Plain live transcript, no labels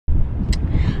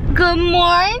Good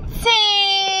morning.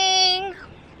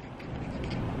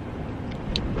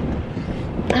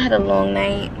 I had a long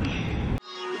night.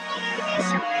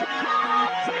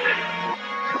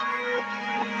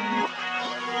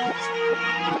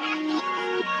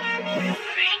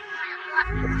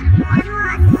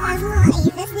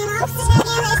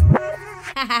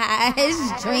 It's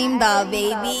DreamDoll,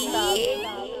 baby.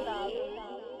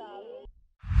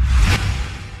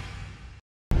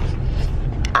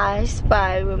 I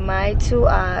spy with my 2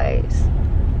 eyes.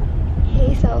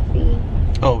 Hey, selfie.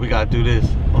 Oh, we gotta do this.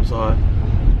 I'm sorry.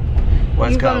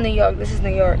 You from New York? This is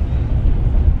New York.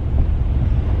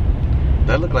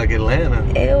 That look like Atlanta.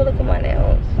 Ew, look at my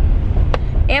nails.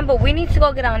 Amber, we need to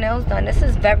go get our nails done. This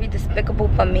is very despicable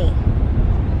for me.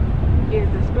 Yeah,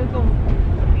 despicable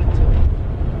for me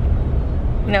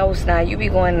too. No, it's not. You be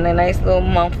going in a nice little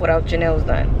month without your nails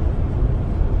done.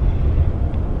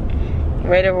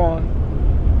 Right or wrong?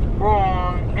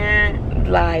 Wrong.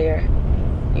 Liar.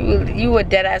 You a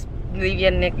dead ass leave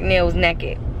your nails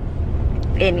naked.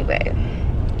 Anyway,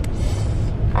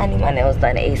 I need my nails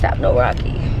done ASAP. No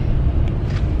Rocky.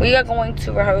 We are going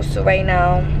to rehearsal right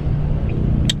now.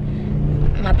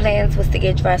 My plans was to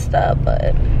get dressed up,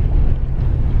 but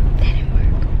that didn't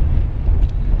work.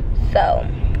 So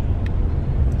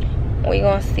we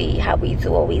gonna see how we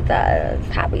do what we does,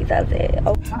 how we does it.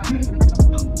 Okay.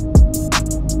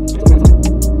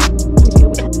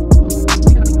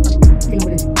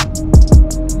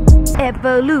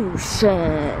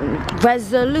 Evolution,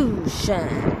 resolution,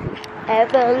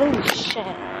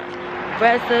 evolution,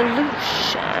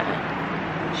 resolution.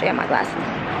 Show you my glasses.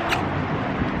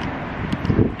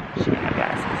 Show you my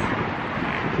glasses.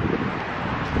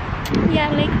 Yeah,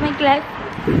 I like my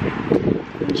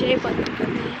glasses. Jay bought them for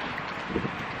me.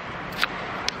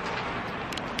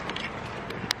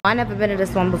 I've never been to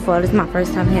this one before. This is my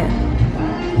first time here.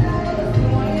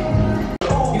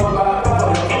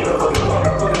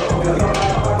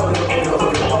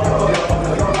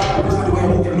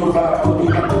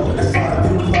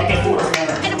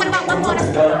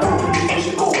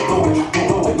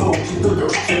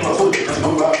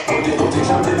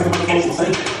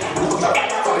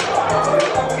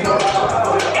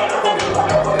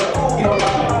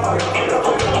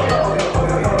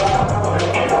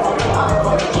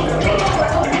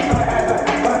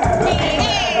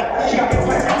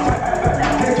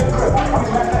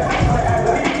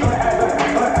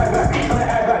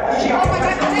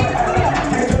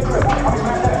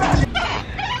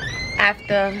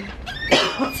 After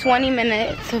 20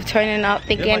 minutes of turning up,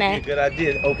 thinking a good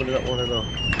idea to open up one of them.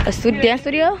 A dance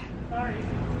studio?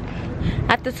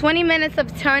 After 20 minutes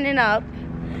of turning up,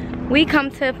 we come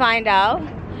to find out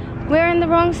we're in the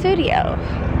wrong studio.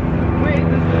 Where is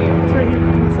the studio? It's right here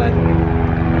on the side.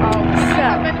 So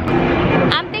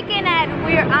I'm thinking that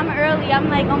I'm early. I'm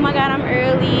like, oh my god, I'm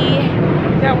early.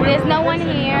 Yeah, there's no one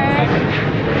here.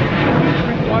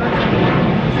 Drink water.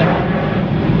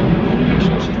 Make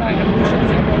sure she's not gonna push it.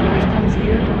 Always comes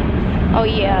here. Oh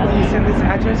yeah. When we send this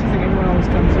address, I think everyone always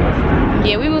comes here.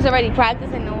 Yeah, we was already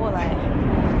practicing the whole life.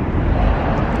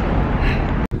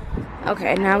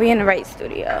 Okay, now we in the right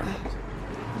studio.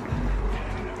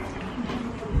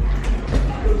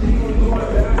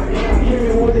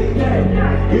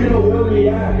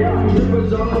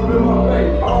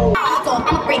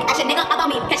 I'm a freak, action nigga, about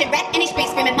me. Catch it red in these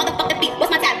streets, screaming motherfucker beat.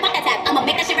 What's my tab? Fuck that tab. I'ma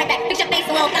make that shit right back. Fix your face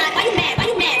a little guy. Why you mad? Why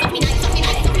you mad? Talk me nice, talk me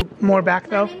nice. More back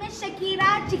though. My name is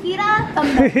Shakira, Chiquita.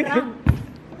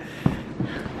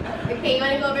 Okay, you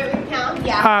wanna go over every count?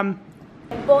 Yeah.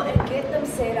 Vote and get them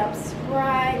set up,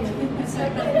 Sprite,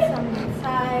 some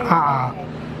inside.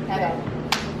 Okay.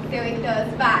 There we go,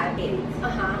 it's 5.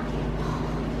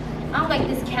 I don't like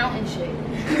this counting shit.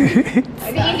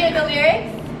 Are you hear the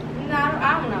lyrics? No,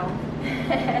 I don't know.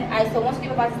 Alright, so once you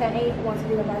give about 7, 8, once you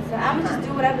give about 7, I'm gonna just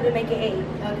do whatever to make it 8.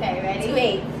 Okay, ready? 2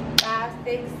 8s. 5,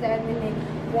 6, 7, 8.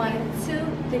 1, 2,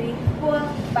 3, 4,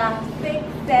 5, 6,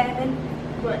 7.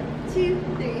 1, 2,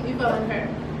 3. You voting her.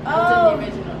 Oh. I'm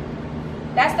doing the original.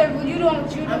 That's the you doing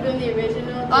what you do. I'm doing the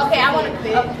original. Okay, I want to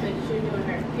fit, but you're doing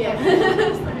her. Yeah.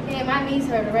 Yeah, my knees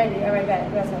hurt already. All right, got it.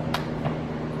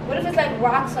 What if it's like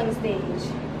rocks on the stage?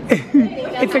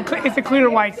 It's a clear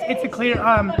white. It's a clear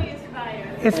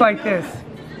It's like this.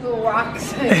 Little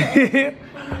rocks.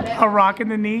 A rock in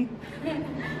the knee.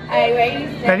 Alright, ready?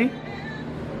 Ready?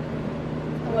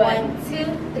 1, 2,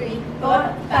 3,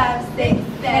 4, 5, 6,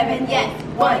 7, yes.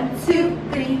 1, 2,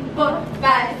 3, 4,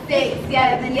 5, 6,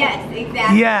 7, yes.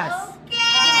 Exactly. Yes.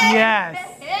 Okay. Yes.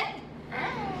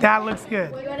 That looks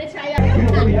good. We're gonna try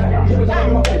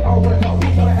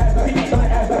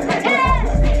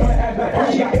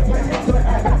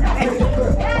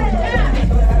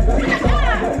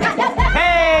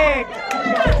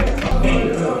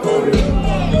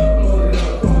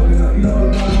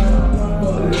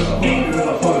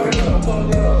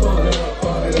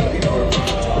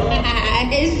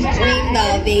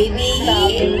DreamDoll,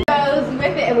 baby.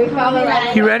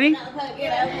 You ready?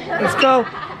 Let's go.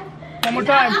 One more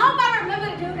time. I hope I remember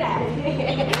to do that.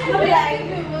 I'll be like,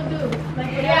 we'll do.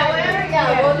 Yeah, whatever.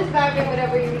 Yeah, we'll just back in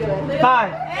whatever you're doing.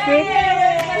 5, 6.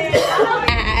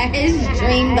 It's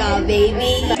DreamDoll,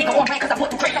 baby.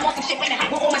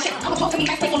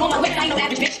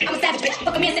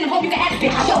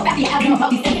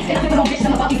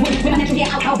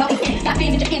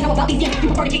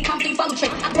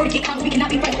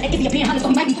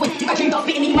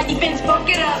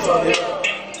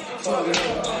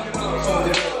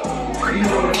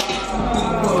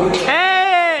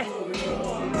 Hey!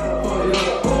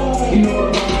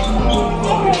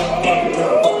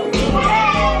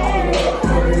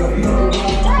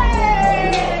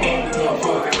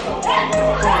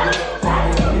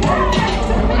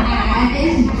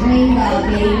 DreamDoll,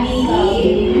 baby.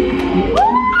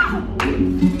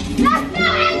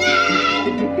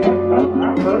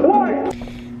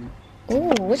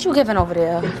 Ooh, what you giving over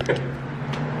there?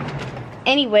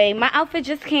 Anyway, my outfit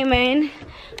just came in.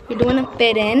 We're doing a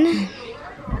fit in.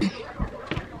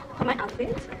 For my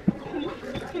outfit.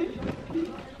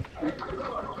 You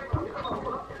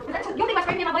don't think my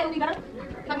spray paint my butt will be better?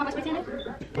 You like my spray paint?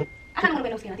 I kind of want to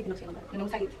wear no skin. I think no skin on that. You know,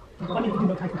 tight.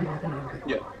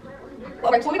 Yeah.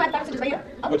 Alright, so we might just right here.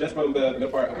 Well, just from the middle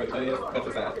part of where the belly is, that's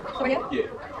the side. Over here? Yeah.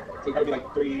 So it'd probably be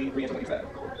like 3 inches on each side.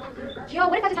 Yo,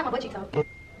 what if I just have my butt cheeks out?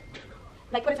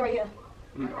 Like, put it right here.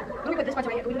 Let me put this part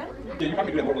right here. Can we do that? Yeah, you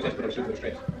probably do that more just put the shoes in the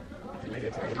stretch. You know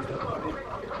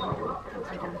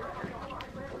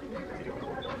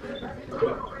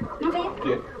what I'm saying?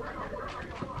 Yeah.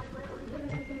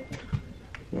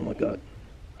 Oh my God.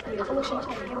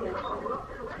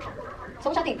 So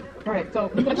what y'all think? All right,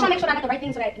 so I'm trying to make sure I got the right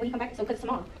thing so that when you come back, so because it's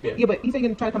tomorrow. yeah, but he said you're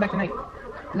gonna try to come back tonight.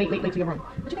 Late to your room.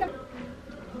 What you think?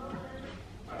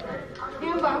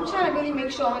 Yeah, but I'm trying to really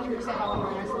make sure 100% all of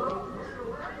my ass.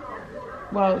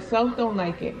 Well, self don't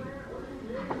like it.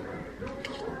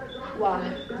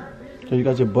 Why? So you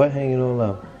got your butt hanging all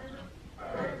out.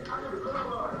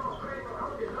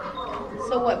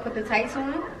 So what? Put the tights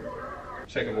on?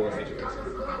 Check a more situation.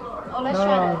 Oh, let's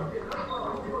try that.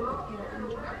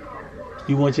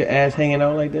 You want your ass hanging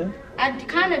out like that? I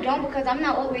kind of don't because I'm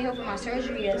not all the way here for my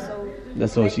surgery yet, so.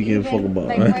 That's all she give a fuck about,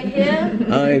 like right? right here.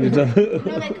 I ain't the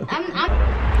No, like I'm.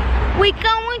 We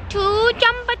going to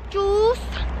Jamba Juice.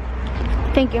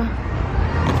 Thank you.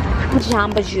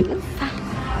 Jamba Juice. I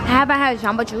haven't had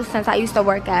Jamba Juice since I used to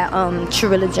work at True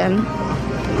Religion.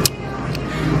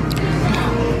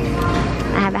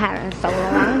 I haven't had it in so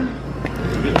long.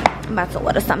 I'm about to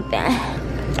order something.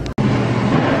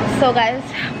 So guys,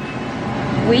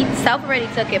 we self already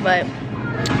took it, but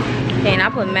dang, I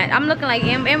put matte. I'm looking like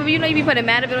Amber. You know you be putting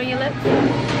matte of it on your lips.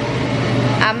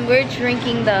 We're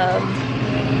drinking the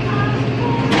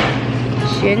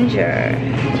ginger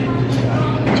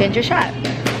shot.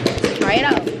 Try it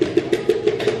out.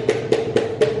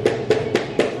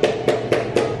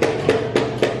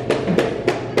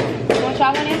 You want to try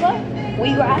one, Amber? Will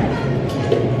you grab?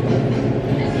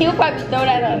 He'll probably throw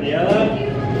that up.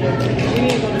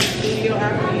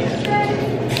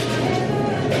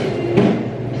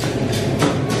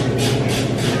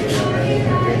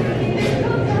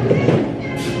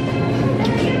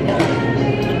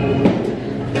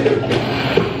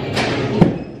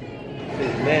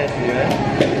 Nasty, right?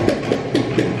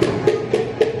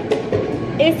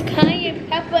 It's cayenne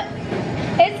pepper.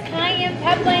 It's cayenne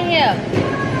pepper in here.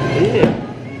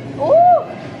 Yeah. Ooh,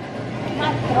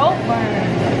 my throat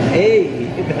burns. Hey,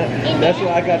 that's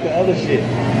why I got the other shit.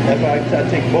 That's why I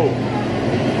take both.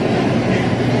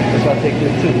 That's why I take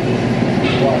this too.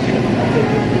 Wash it. I take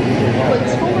this too. But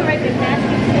turmeric is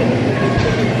nasty too.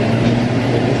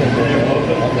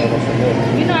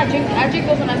 You know I drink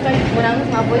those when I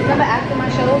lose my voice. Remember after my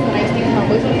shows when I used to use my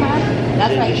voice all the time?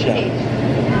 That's why I used to take.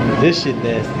 This shit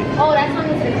nasty. Oh, that time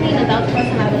was the cleaners. That was the first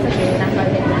time I ever took it and I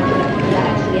started taking it. That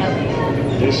actually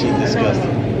helped. This shit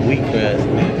disgusting. Weak ass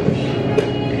man.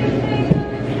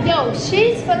 Yo,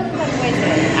 she's feeling some type of way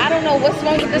today. I don't know what's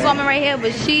wrong with this woman right here,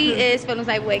 but she is feeling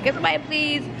some type of way. Can somebody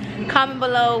please comment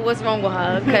below what's wrong with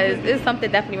her? Because there's something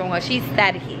definitely wrong with her. She's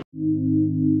staticky.